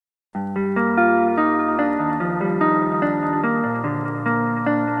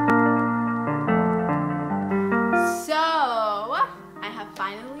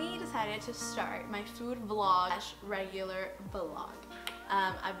to start my food vlog / regular vlog.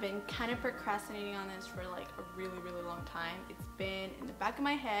 I've been kind of procrastinating on this for like a really long time. It's been in the back of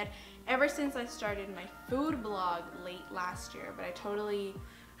my head ever since I started my food vlog late last year, but I totally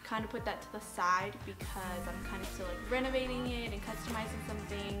kind of put that to the side because I'm kind of still like renovating it and customizing some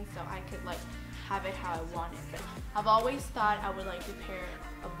things so I could like have it how I want it. But I've always thought I would like to pair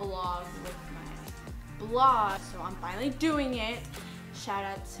a vlog with my blog, so I'm finally doing it. Shout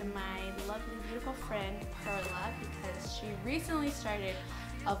out to my lovely, beautiful friend Perla, because she recently started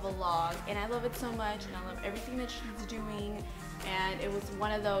a vlog and I love it so much and I love everything that she's doing, and it was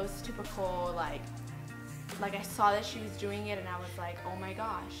one of those typical like I saw that she was doing it and I was like, oh my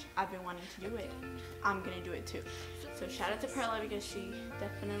gosh, I've been wanting to do it. I'm gonna do it too. So shout out to Perla because she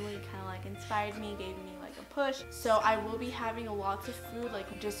definitely kind of like inspired me, gave me like a push. So I will be having lots of food,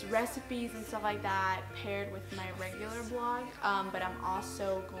 like just recipes and stuff like that, paired with my regular vlog. But I'm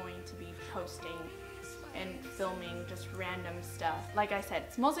also going to be posting and filming just random stuff. Like I said,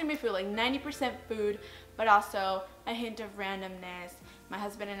 it's mostly my food, like 90% food, but also a hint of randomness. My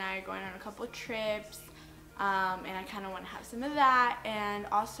husband and I are going on a couple of trips. And I kind of want to have some of that, and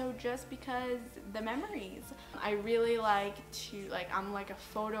also just because the memories. I really like to, I'm like a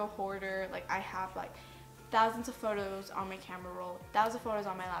photo hoarder. Like I have like thousands of photos on my camera roll, thousands of photos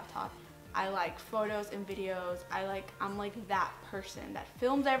on my laptop. I like photos and videos. I'm like that person that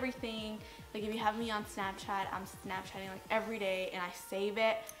films everything. Like if you have me on Snapchat, I'm Snapchatting like every day and I save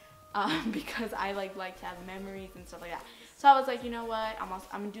it because I like to have memories and stuff like that. So I was like, you know what, I'm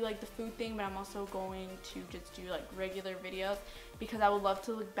gonna do like the food thing, but I'm also going to just do like regular videos because I would love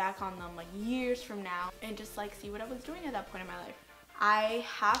to look back on them like years from now and just like see what I was doing at that point in my life. I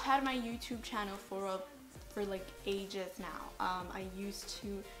have had my YouTube channel for like ages now. I used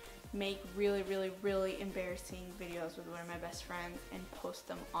to make really embarrassing videos with one of my best friends and post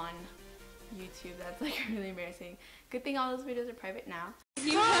them on YouTube. That's like really embarrassing. Good thing all those videos are private now.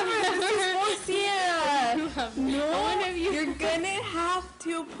 You're gonna have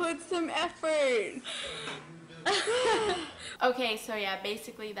to put some effort. Okay, so yeah,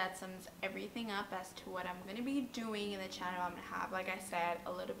 basically that sums everything up as to what I'm gonna be doing in the channel. I'm gonna have, like I said,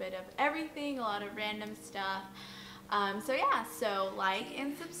 a little bit of everything, a lot of random stuff. So yeah, so like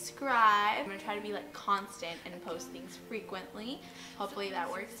and subscribe. I'm gonna try to be like constant and post things frequently. Hopefully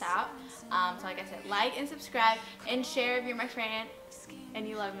that works out. So like I said, like and subscribe and share if you're my friend and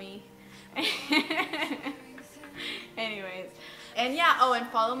you love me. Anyways, and yeah, oh, and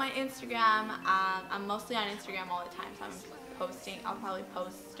follow my Instagram. I'm mostly on Instagram all the time, so I'll probably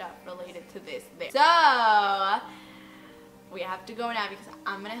post stuff related to this there. So we have to go now because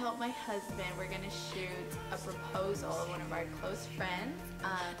I'm gonna help my husband. We're gonna shoot a proposal of one of our close friends.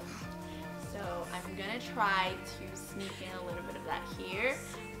 So I'm gonna try to sneak in a little bit of that here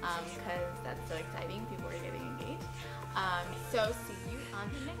because that's so exciting. People are getting engaged. So see you on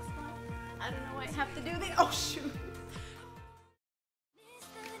the next one. I don't know why I have to do this. Oh shoot.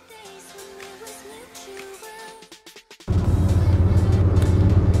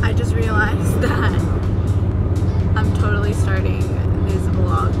 I just realized that I'm totally starting this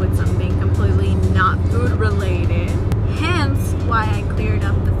vlog with something completely not food related. Hence why I cleared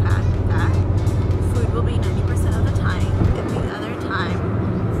up the fact that food will be 90% of the time and the other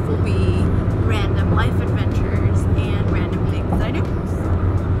time will be random life adventures and random things I do.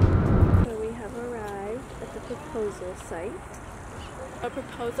 So we have arrived at the proposal site. Our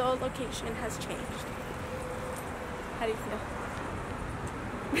proposal location has changed. How do you feel?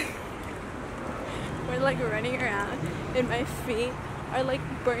 We're like running around and my feet are like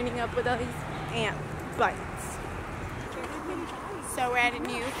burning up with all these ant bites. So we're at a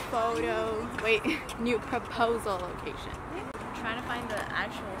new proposal location. I'm trying to find the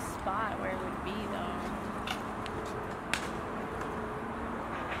actual spot where it would be though.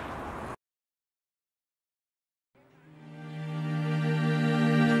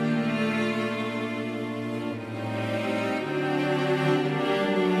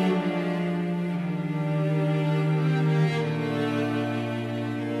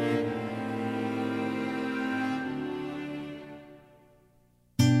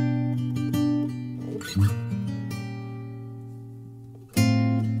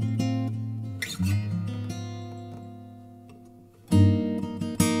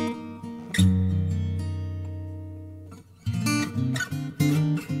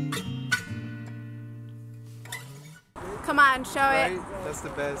 Come on, show it. That's the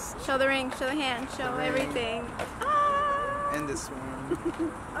best. Show the ring, show the hand, show everything. Ah. And this one.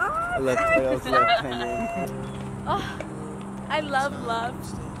 Oh, Left tails, left hanging. Oh, I love love.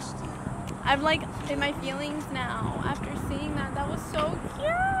 I'm like in my feelings now after seeing that. That was so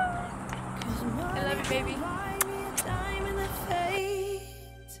cute. I love you, baby.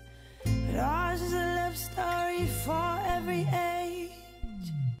 But ours is a love story for every age.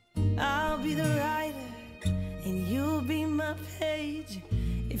 I'll be the writer and you'll be my page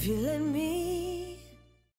if you let me.